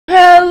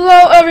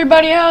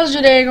everybody, how's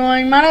your day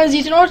going? My name is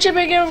Ethan Orchip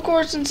again, of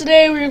course, and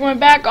today we are going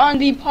back on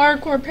the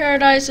Parkour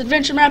Paradise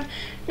adventure map.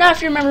 Now,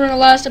 if you remember in the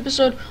last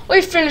episode, we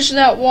finished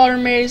that water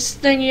maze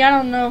thingy. I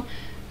don't know,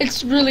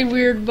 it's really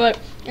weird, but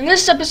in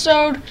this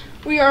episode,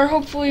 we are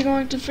hopefully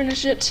going to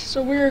finish it.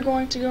 So we are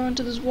going to go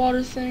into this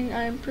water thing,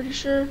 I am pretty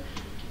sure.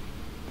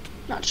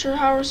 Not sure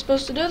how we're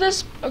supposed to do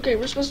this. Okay,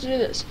 we're supposed to do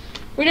this.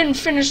 We didn't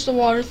finish the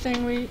water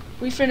thing,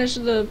 we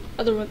finished the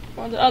other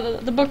one,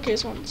 the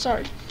bookcase one,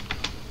 sorry.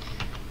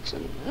 So,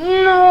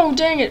 no,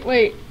 dang it,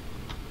 wait.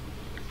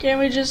 Can't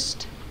we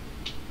just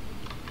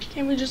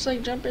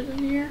like jump in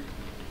here?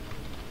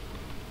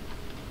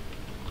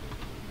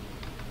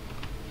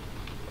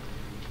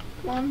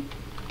 Come on.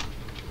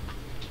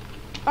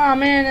 Oh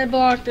man, it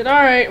blocked it.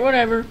 Alright,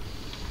 whatever.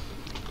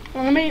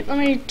 Well, let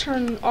me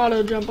turn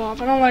auto jump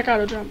off. I don't like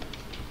auto jump.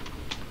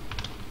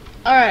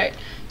 Alright,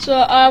 so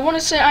I want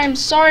to say I am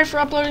sorry for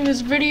uploading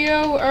this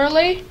video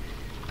early,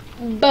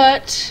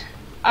 but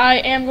I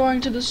am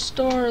going to the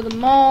store or the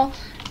mall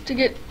to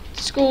get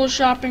school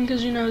shopping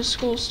because, you know,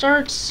 school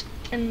starts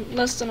in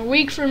less than a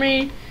week for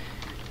me.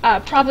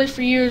 Probably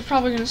for you, it's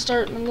probably going to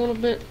start in a little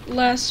bit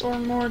less or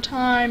more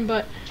time,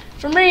 but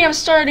for me, I'm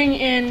starting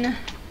in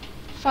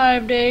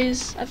 5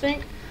 days, I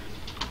think.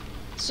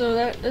 So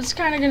that's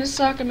kind of going to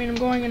suck. I mean, I'm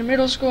going into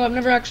middle school. I've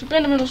never actually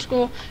been to middle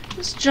school.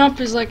 This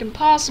jump is, like,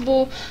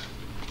 impossible.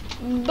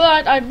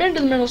 But I've been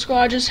to the middle school.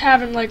 I just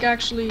haven't, like,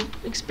 actually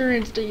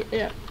experienced it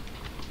yet.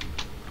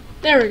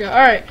 There we go.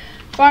 Alright.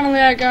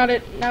 Finally I got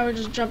it. Now we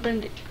just jump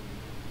into...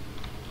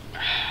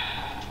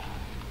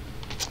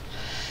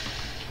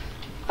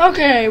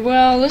 Okay,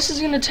 well, this is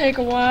going to take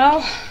a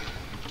while.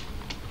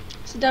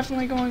 It's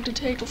definitely going to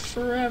take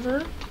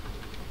forever.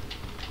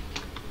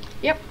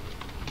 Yep.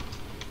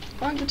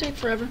 Going to take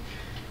forever.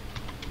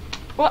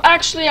 Well,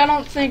 actually, I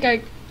don't think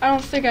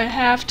I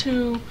have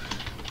to.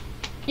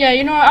 Yeah,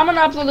 you know what? I'm going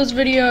to upload this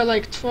video at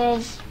like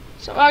 12.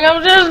 So I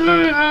got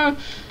this.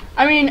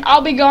 I mean,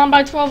 I'll be gone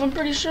by 12, I'm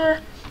pretty sure.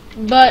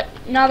 But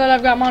now that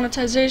I've got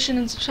monetization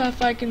and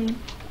stuff, I can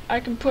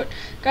put,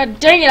 god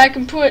dang it, I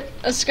can put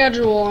a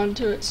schedule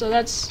onto it. So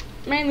that's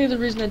mainly the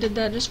reason I did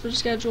that, just for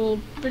scheduled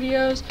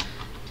videos.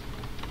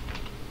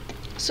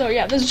 So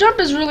yeah, this jump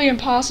is really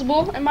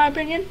impossible, in my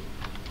opinion.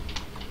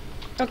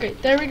 Okay,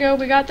 there we go,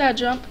 we got that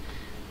jump.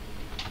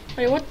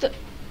 Wait, what the?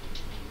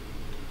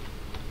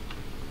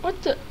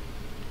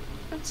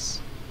 That's...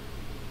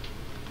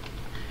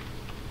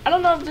 I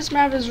don't know if this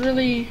map is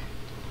really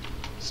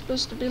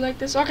supposed to be like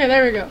this. Okay,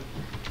 there we go.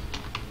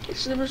 Okay,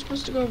 so we're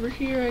supposed to go over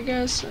here, I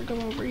guess. Or go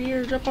over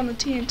here, jump on the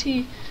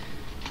TNT.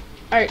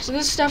 Alright, so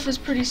this stuff is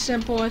pretty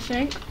simple, I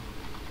think.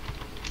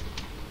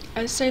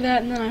 I say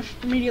that and then I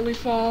immediately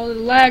fall. The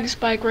lag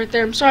spike right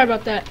there. I'm sorry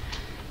about that.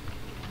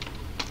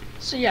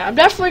 So yeah, I'm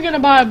definitely going to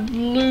buy a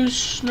blue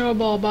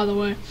snowball, by the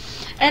way.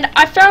 And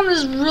I found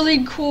this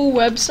really cool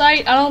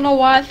website. I don't know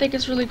why I think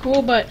it's really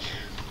cool, but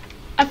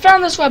I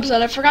found this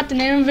website. I forgot the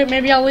name of it.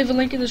 Maybe I'll leave a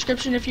link in the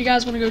description if you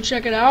guys want to go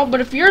check it out.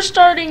 But if you're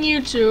starting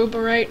YouTube,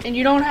 alright, and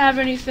you don't have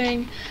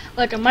anything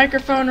like a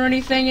microphone or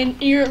anything,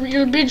 and your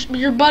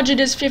budget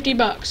is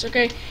 $50,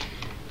 okay,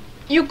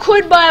 you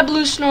could buy a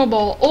blue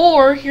snowball,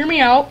 or hear me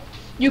out,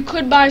 you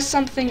could buy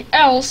something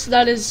else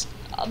that is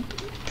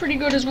pretty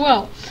good as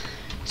well.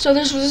 So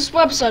there's this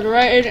website,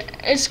 right?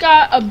 It's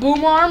got a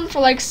boom arm for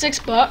like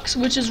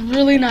 $6, which is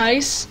really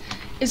nice.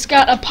 It's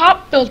got a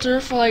pop filter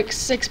for like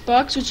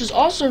 $6, which is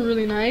also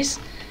really nice.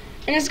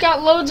 And it's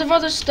got loads of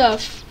other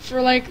stuff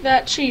for like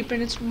that cheap,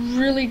 and it's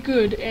really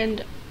good.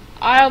 And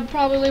I'll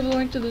probably leave a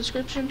link to the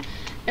description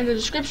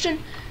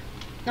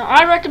Now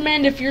I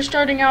recommend, if you're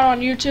starting out on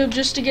YouTube,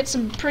 just to get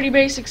some pretty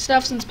basic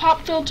stuff, since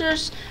pop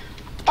filters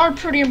are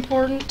pretty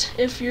important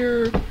if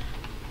you're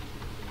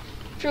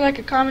like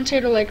a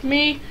commentator like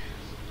me.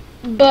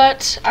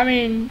 But I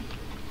mean,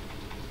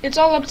 it's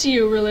all up to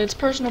you, really. It's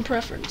personal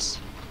preference.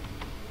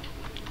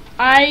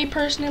 I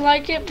personally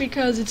like it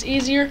because it's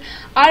easier.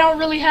 I don't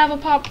really have a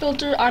pop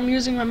filter. I'm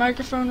using my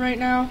microphone right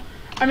now.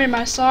 I'm in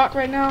my sock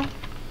right now.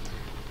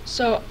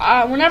 So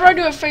whenever I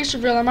do a face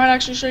reveal, I might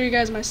actually show you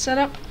guys my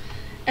setup.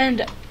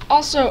 And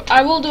also,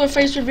 I will do a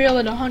face reveal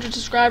at 100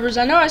 subscribers.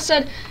 I know I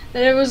said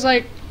that it was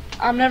like,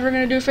 I'm never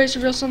going to do a face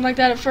reveal, something like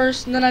that at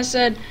first. And then I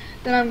said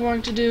that I'm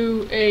going to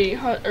do a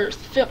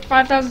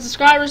 5,000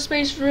 subscribers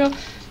face reveal.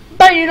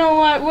 But you know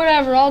what?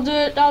 Whatever. I'll do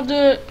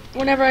it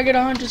whenever I get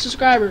 100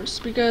 subscribers,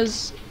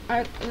 because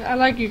I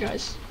like you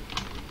guys,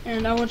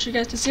 and I want you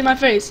guys to see my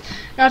face.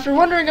 Now, if you're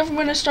wondering if I'm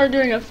going to start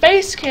doing a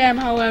face cam,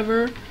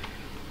 however,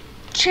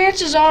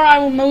 chances are I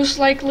will most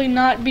likely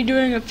not be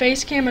doing a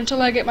face cam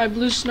until I get my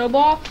blue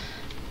snowball,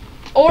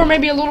 or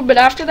maybe a little bit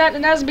after that,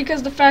 and that's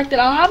because the fact that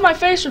I'll have my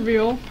face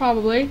reveal,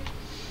 probably,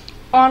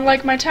 on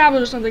like my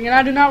tablet or something, and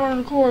I do not want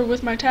to record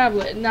with my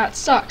tablet, and that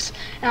sucks.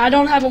 And I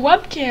don't have a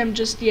webcam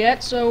just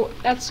yet, so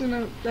that's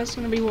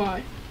gonna be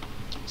why.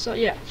 So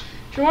yeah.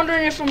 If you're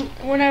wondering if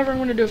whenever I'm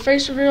going to do a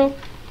face reveal,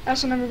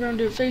 that's whenever we're going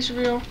to do a face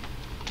reveal.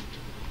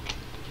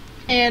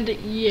 And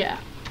yeah.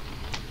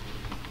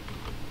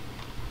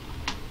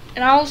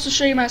 And I'll also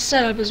show you my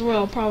setup as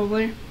well,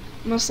 probably.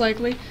 Most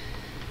likely.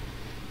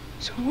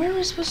 So where am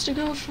I supposed to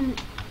go from?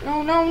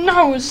 No, no,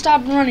 no!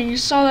 Stop running. You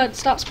saw that.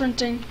 Stop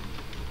sprinting.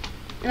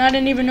 And I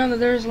didn't even know that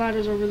there's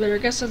ladders over there. I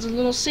guess that's a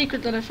little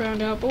secret that I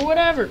found out, but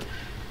whatever.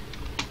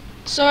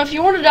 So if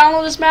you want to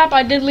download this map,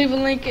 I did leave a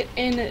link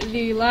in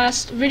the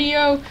last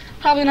video.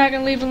 Probably not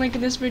going to leave a link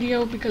in this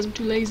video because I'm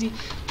too lazy.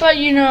 But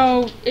you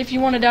know, if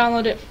you want to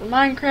download it for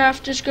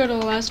Minecraft, just go to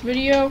the last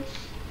video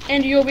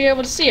and you'll be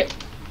able to see it.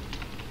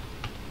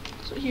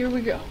 So here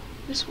we go.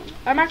 This one.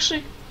 I'm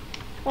actually...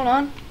 Hold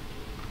on.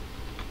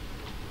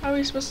 How are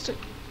we supposed to...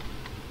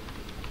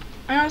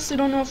 I honestly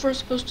don't know if we're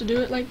supposed to do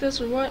it like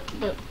this or what,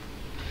 but...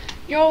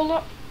 Yo,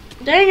 look.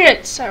 Dang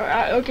it!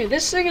 Okay,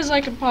 this thing is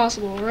like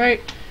impossible, right?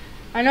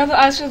 I know that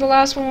I said the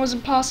last one was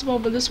impossible,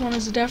 but this one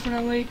is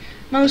definitely,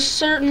 most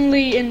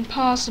certainly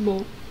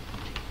impossible.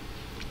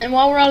 And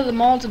while we're out of the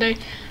mall today,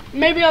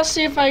 maybe I'll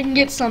see if I can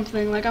get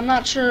something. Like, I'm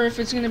not sure if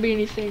it's going to be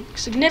anything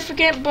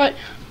significant, but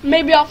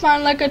maybe I'll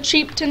find like a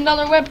cheap $10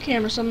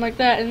 webcam or something like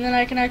that, and then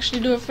I can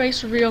actually do a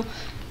face reveal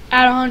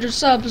at 100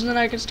 subs, and then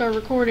I can start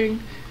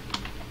recording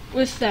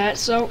with that.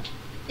 So,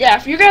 yeah,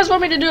 if you guys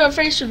want me to do a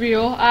face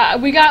reveal,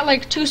 we got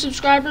like 2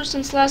 subscribers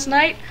since last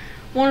night.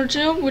 1 or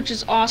 2, which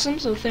is awesome,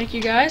 so thank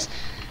you guys.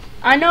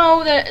 I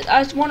know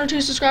that 1 or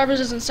 2 subscribers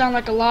doesn't sound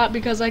like a lot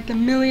because like the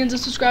millions of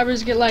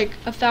subscribers get like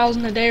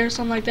 1,000 a day or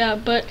something like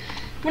that, but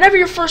whenever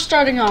you're first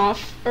starting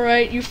off,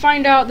 alright, you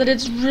find out that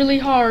it's really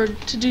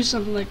hard to do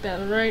something like that,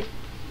 alright?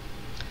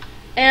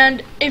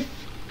 And if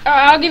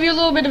I'll give you a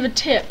little bit of a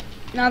tip.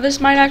 Now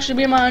this might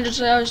actually be my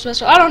 100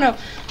 special, I don't know,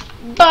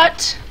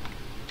 but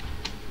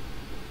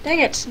dang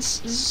it,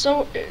 this is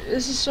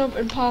so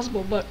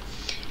impossible, but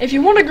if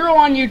you want to grow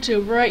on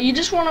YouTube, right,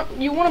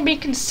 you want to be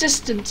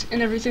consistent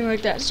and everything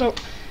like that. So,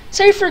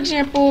 say for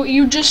example,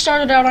 you just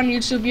started out on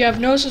YouTube, you have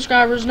no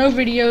subscribers, no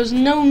videos,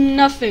 no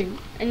nothing,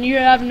 and you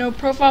have no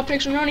profile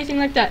picture, no anything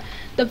like that.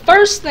 The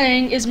first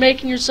thing is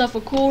making yourself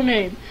a cool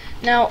name.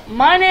 Now,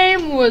 my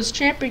name was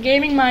Champion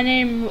Gaming. My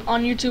name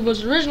on YouTube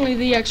was originally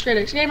the X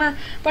Gamer,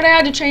 but I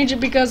had to change it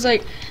because,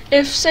 like,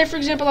 if, say for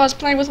example, I was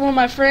playing with one of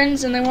my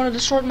friends and they wanted to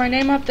shorten my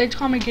name up, they'd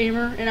call me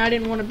Gamer, and I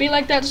didn't want to be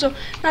like that, so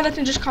now they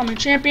can just call me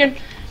Champion.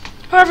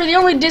 However, the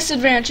only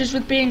disadvantage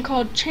with being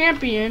called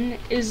Champion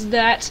is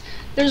that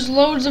there's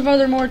loads of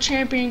other more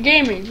Champion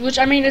Gaming, which,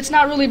 I mean, it's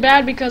not really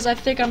bad because I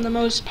think I'm the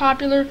most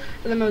popular,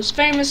 or the most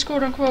famous,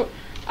 quote-unquote.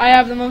 I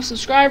have the most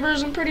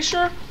subscribers, I'm pretty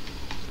sure.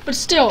 But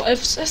still,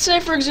 if, say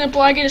for example,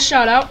 I get a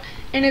shout-out,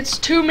 and it's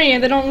to me,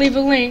 and they don't leave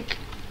a link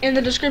in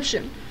the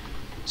description.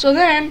 So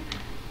then,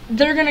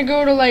 they're gonna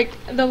go to, like,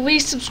 the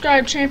least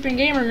subscribed Champion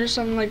Gamer or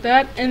something like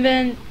that, and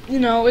then, you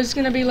know, it's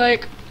gonna be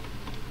like,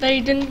 they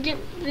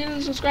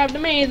didn't subscribe to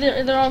me,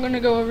 they're all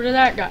gonna go over to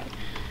that guy,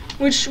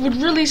 which would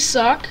really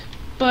suck,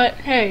 but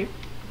hey,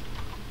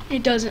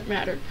 it doesn't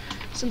matter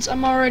since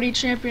I'm already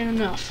champion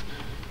enough.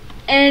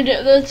 And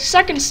the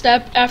second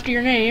step after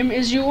your name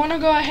is you want to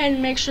go ahead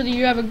and make sure that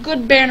you have a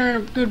good banner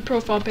and a good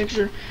profile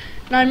picture.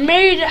 And I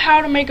made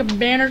how to make a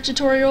banner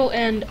tutorial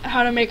and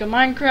how to make a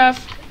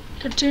Minecraft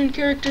cartoon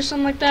character,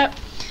 something like that,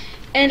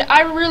 and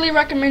I really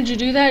recommend you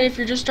do that if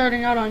you're just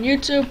starting out on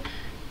YouTube,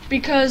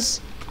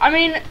 because I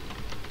mean,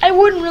 I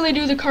wouldn't really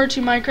do the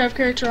cartoon Minecraft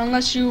character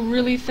unless you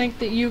really think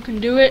that you can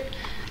do it.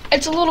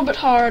 It's a little bit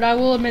hard, I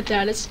will admit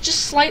that. It's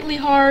just slightly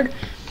hard,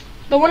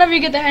 but whenever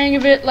you get the hang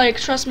of it, like,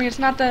 trust me, it's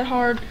not that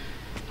hard.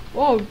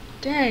 Whoa,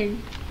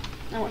 dang.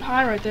 I went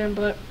high right there,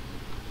 but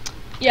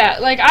yeah,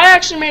 like, I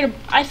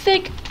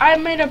think I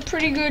made a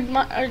pretty good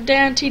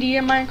Dan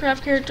TDM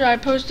Minecraft character. I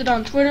posted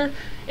on Twitter.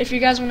 If you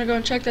guys want to go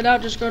and check that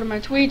out, just go to my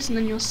tweets and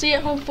then you'll see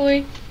it,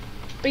 hopefully.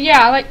 But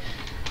yeah,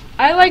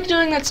 I like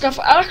doing that stuff.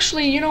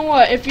 Actually, you know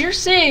what? If you're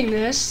seeing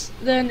this,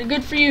 then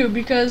good for you,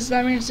 because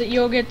that means that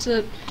you'll get to...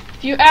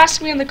 If you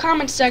ask me in the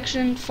comments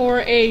section for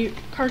a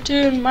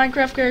cartoon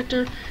Minecraft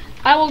character,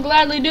 I will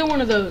gladly do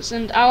one of those.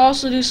 And I'll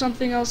also do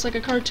something else like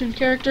a cartoon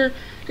character.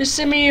 Just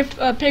send me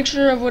a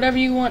picture of whatever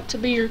you want to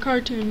be your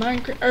cartoon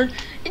Minecraft... Or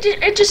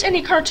just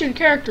any cartoon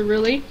character,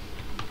 really.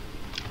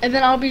 And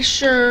then I'll be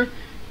sure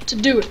to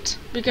do it.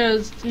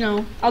 Because, you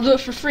know, I'll do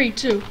it for free,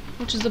 too.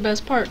 Which is the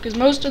best part. Because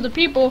most of the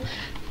people...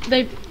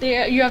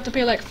 you have to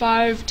pay like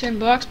 $5-10,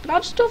 but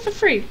I'll just do it for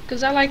free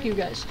because I like you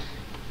guys.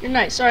 You're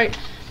nice. Alright,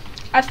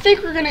 I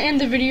think we're gonna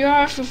end the video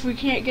off if we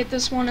can't get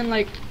this one in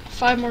like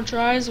 5 more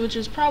tries, which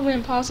is probably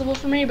impossible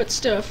for me, but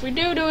still, if we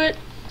do it,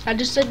 I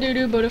just said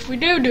do, but if we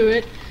do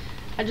it,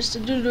 I just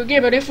said do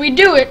again, but if we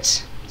do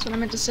it, that's what I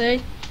meant to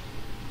say,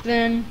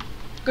 then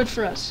good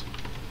for us.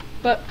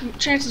 But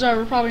chances are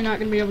we're probably not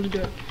gonna be able to do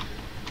it.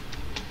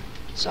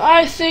 So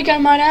I think I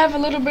might have a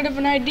little bit of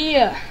an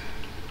idea.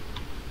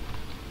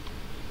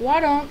 Why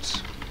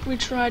don't we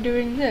try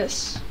doing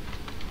this?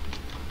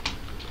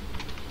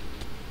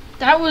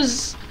 That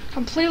was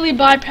completely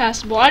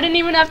bypassable. I didn't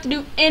even have to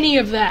do any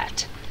of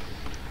that.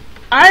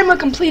 I'm a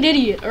complete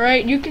idiot,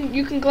 alright? You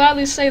can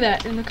gladly say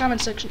that in the comment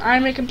section.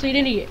 I'm a complete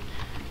idiot.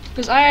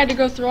 Because I had to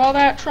go through all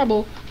that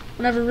trouble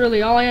whenever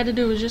really all I had to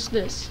do was just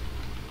this.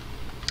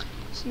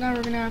 So now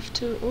we're gonna have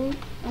to... Oh,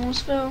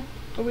 almost fell.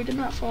 But we did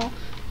not fall.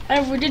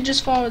 However, we did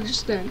just fall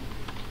just then.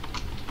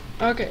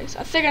 Okay, so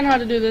I think I know how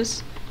to do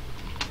this.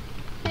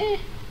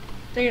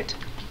 Dang it.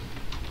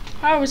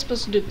 How are we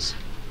supposed to do this?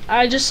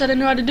 I just said I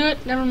knew how to do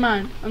it. Never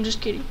mind. I'm just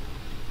kidding.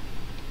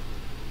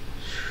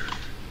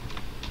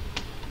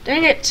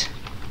 Dang it.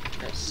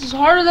 This is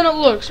harder than it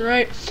looks,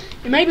 right?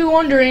 You may be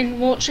wondering,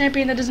 well,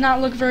 champion, that does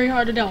not look very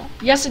hard at all.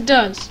 Yes, it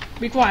does.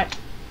 Be quiet.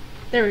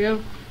 There we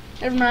go.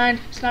 Never mind.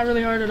 It's not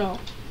really hard at all.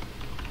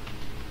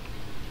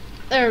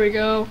 There we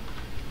go.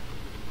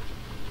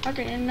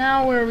 Okay, and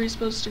now where are we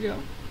supposed to go?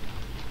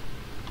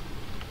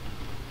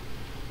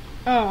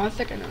 Oh, I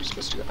think I know where we're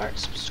supposed to go. Alright,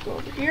 supposed to go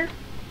over here.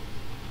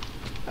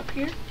 Up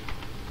here.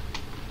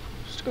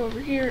 Just go over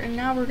here, and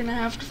now we're gonna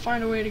have to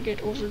find a way to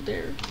get over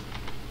there.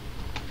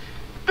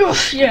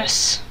 Oof,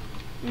 yes!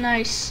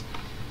 Nice.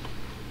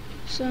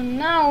 So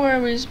now where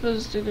are we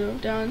supposed to go?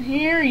 Down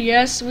here?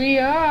 Yes, we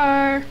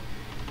are!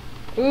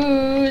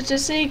 Ooh, it's a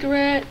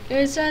secret!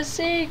 It's a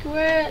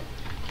secret!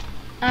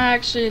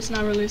 Actually, it's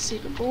not really a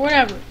secret, but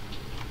whatever.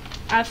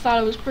 I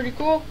thought it was pretty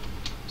cool,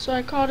 so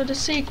I called it a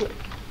secret.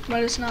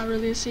 But it's not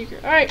really a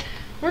secret. Alright,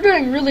 we're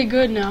doing really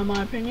good now, in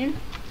my opinion.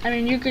 I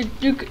mean,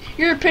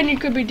 your opinion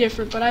could be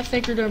different, but I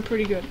think we're doing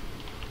pretty good.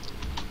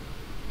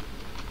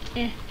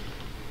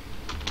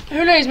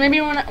 Who knows? Maybe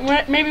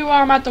maybe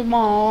while I'm at the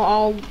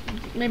mall,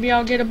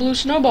 I'll get a blue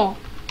snowball.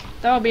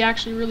 That would be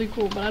actually really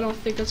cool, but I don't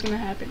think that's gonna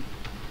happen.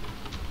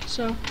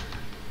 So,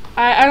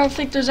 I don't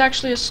think there's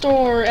actually a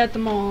store at the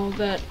mall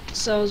that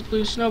sells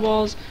blue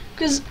snowballs.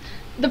 Because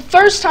the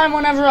first time,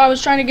 whenever I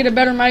was trying to get a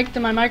better mic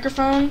than my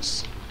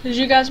microphones, because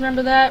you guys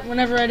remember that,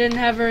 whenever I didn't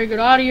have very good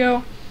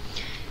audio,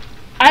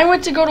 I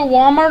went to go to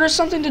Walmart or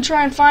something to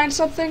try and find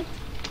something,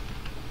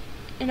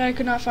 and I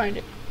could not find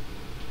it.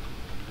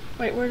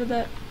 Wait, where did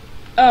that...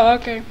 Oh,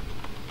 okay.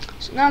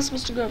 So now I'm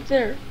supposed to go up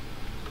there.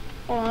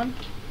 Hold on.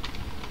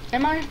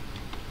 Am I?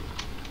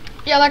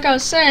 Yeah, like I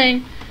was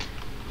saying,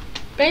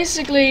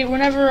 basically,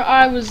 whenever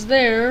I was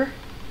there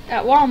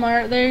at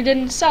Walmart, they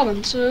didn't sell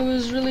them, so it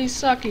was really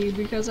sucky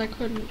because I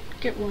couldn't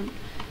get one.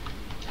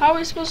 How are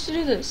we supposed to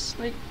do this?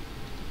 Like,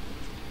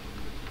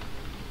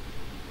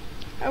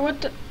 I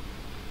went to...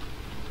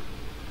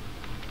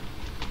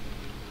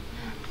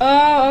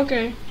 Oh,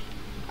 okay.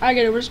 I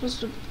get it. We're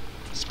supposed to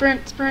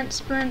sprint, sprint,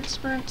 sprint,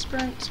 sprint,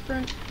 sprint,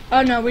 sprint.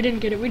 Oh, no, we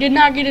didn't get it. We did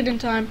not get it in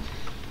time.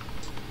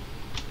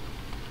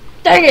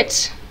 Dang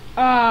it!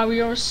 Ah, we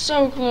are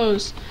so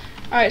close.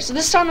 Alright, so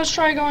this time let's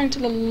try going to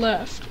the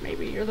left,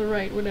 maybe, or the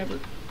right, whatever.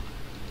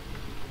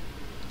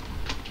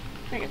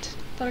 Dang it.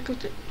 Thought I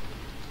clicked it.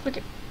 Click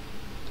it.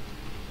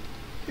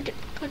 Click it,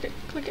 click it,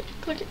 click it,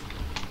 click it.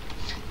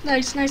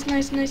 Nice, nice,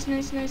 nice, nice,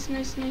 nice, nice,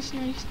 nice, nice,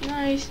 nice,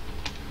 nice.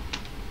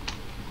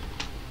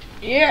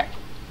 Yeah.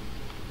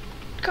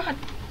 God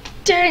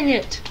dang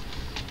it.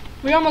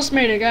 We almost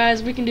made it,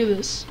 guys. We can do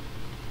this.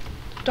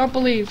 Don't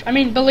believe. I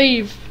mean,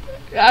 believe.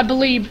 I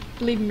believe.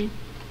 Believe me.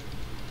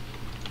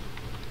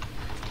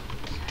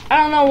 I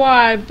don't know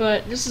why,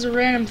 but this is a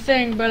random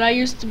thing, but I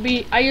used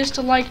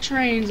to like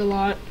trains a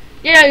lot.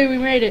 Yeah, we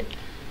made it.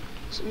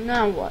 So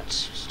now what?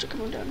 Just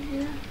come on down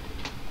here.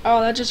 Oh,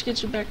 that just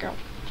gets you back out.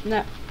 And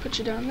that puts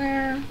you down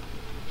there.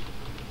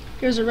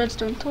 Here's a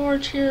redstone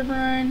torch here,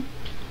 Brian.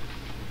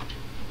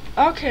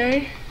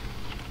 Okay.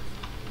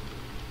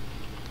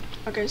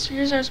 Okay, so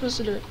here's how we're supposed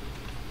to do it.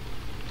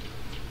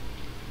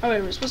 Oh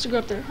wait, we're supposed to go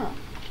up there, huh?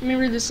 Let me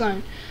read this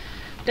sign.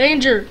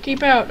 Danger!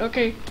 Keep out!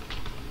 Okay.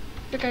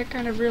 I think I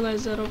kind of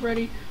realized that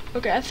already.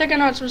 Okay, I think I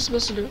know what we're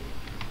supposed to do.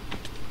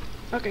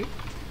 Okay.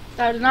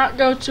 That did not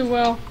go too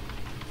well.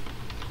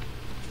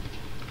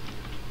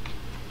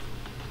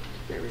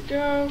 There we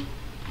go.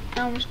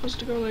 Now we're supposed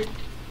to go like...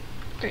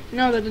 Okay,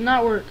 no, that did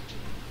not work.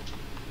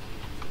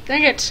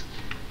 Dang it!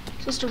 I'm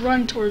supposed to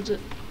run towards it.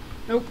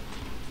 Nope.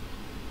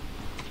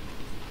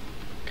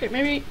 Okay,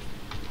 maybe...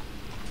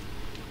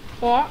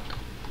 Walk?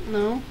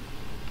 No.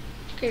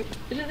 Okay,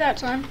 did it that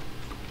time.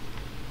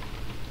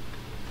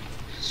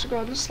 Just go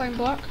on this slime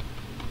block.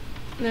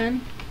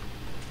 Then...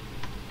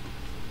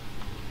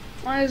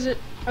 Why is it...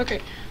 Okay,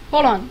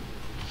 hold on.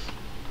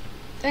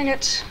 Dang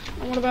it.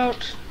 And what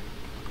about...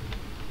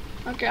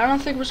 Okay, I don't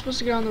think we're supposed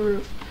to get on the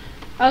roof.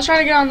 I was trying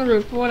to get on the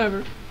roof, but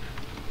whatever.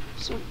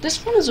 So,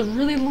 this one is a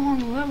really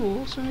long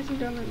level. Is there anything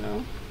down there?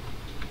 No.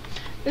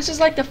 This is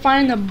like the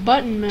find the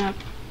button map.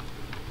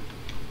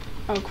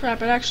 Oh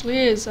crap, it actually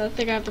is. I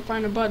think I have to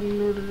find a button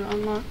in order to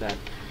unlock that.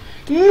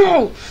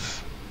 No!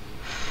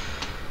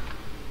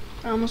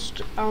 I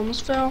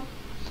almost fell.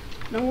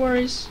 No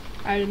worries.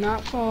 I did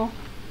not fall.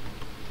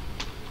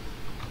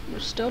 We're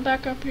still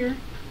back up here.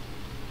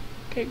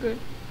 Okay, good.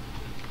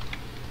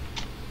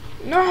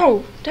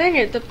 No! Dang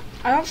it!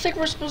 I don't think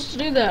we're supposed to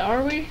do that,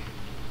 are we?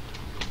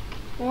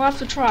 We'll have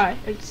to try.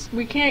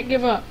 We can't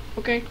give up,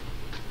 okay?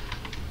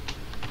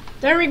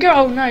 There we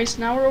go! Nice.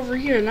 Now we're over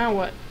here. Now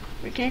what?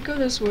 We can't go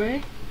this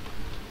way.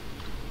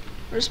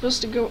 We're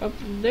supposed to go up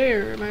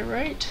there. Am I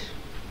right?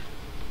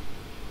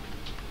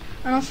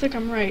 I don't think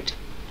I'm right.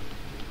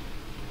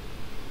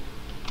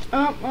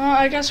 Oh, well,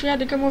 I guess we had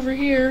to come over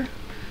here.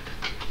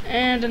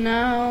 And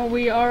now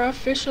we are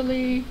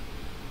officially...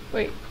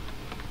 Wait.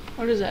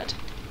 What is that?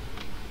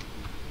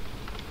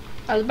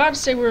 I was about to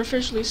say we're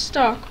officially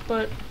stuck,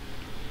 but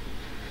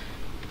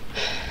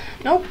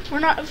Nope, we're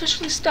not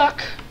officially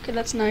stuck. Okay,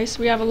 that's nice.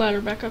 We have a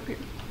ladder back up here.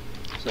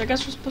 So I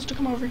guess we're supposed to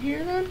come over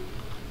here then?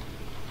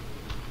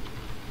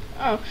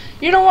 Oh,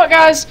 you know what,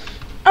 guys?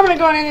 I'm going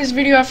to go on in this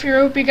video off here.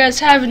 I hope you guys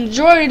have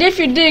enjoyed it. If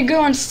you did,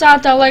 go and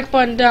slap that like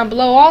button down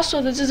below.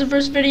 Also, this is the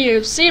first video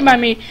you've seen by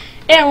me,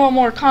 and want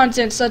more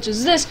content such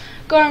as this,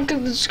 go ahead and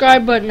click the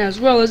subscribe button as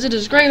well, as it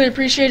is greatly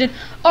appreciated.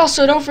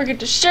 Also, don't forget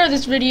to share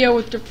this video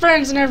with your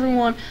friends and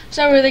everyone,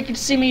 so that way they can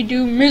see me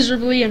do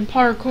miserably in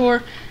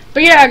parkour.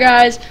 But yeah,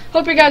 guys,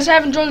 hope you guys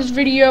have enjoyed this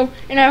video,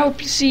 and I hope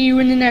to see you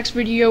in the next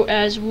video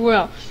as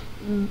well.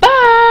 Bye!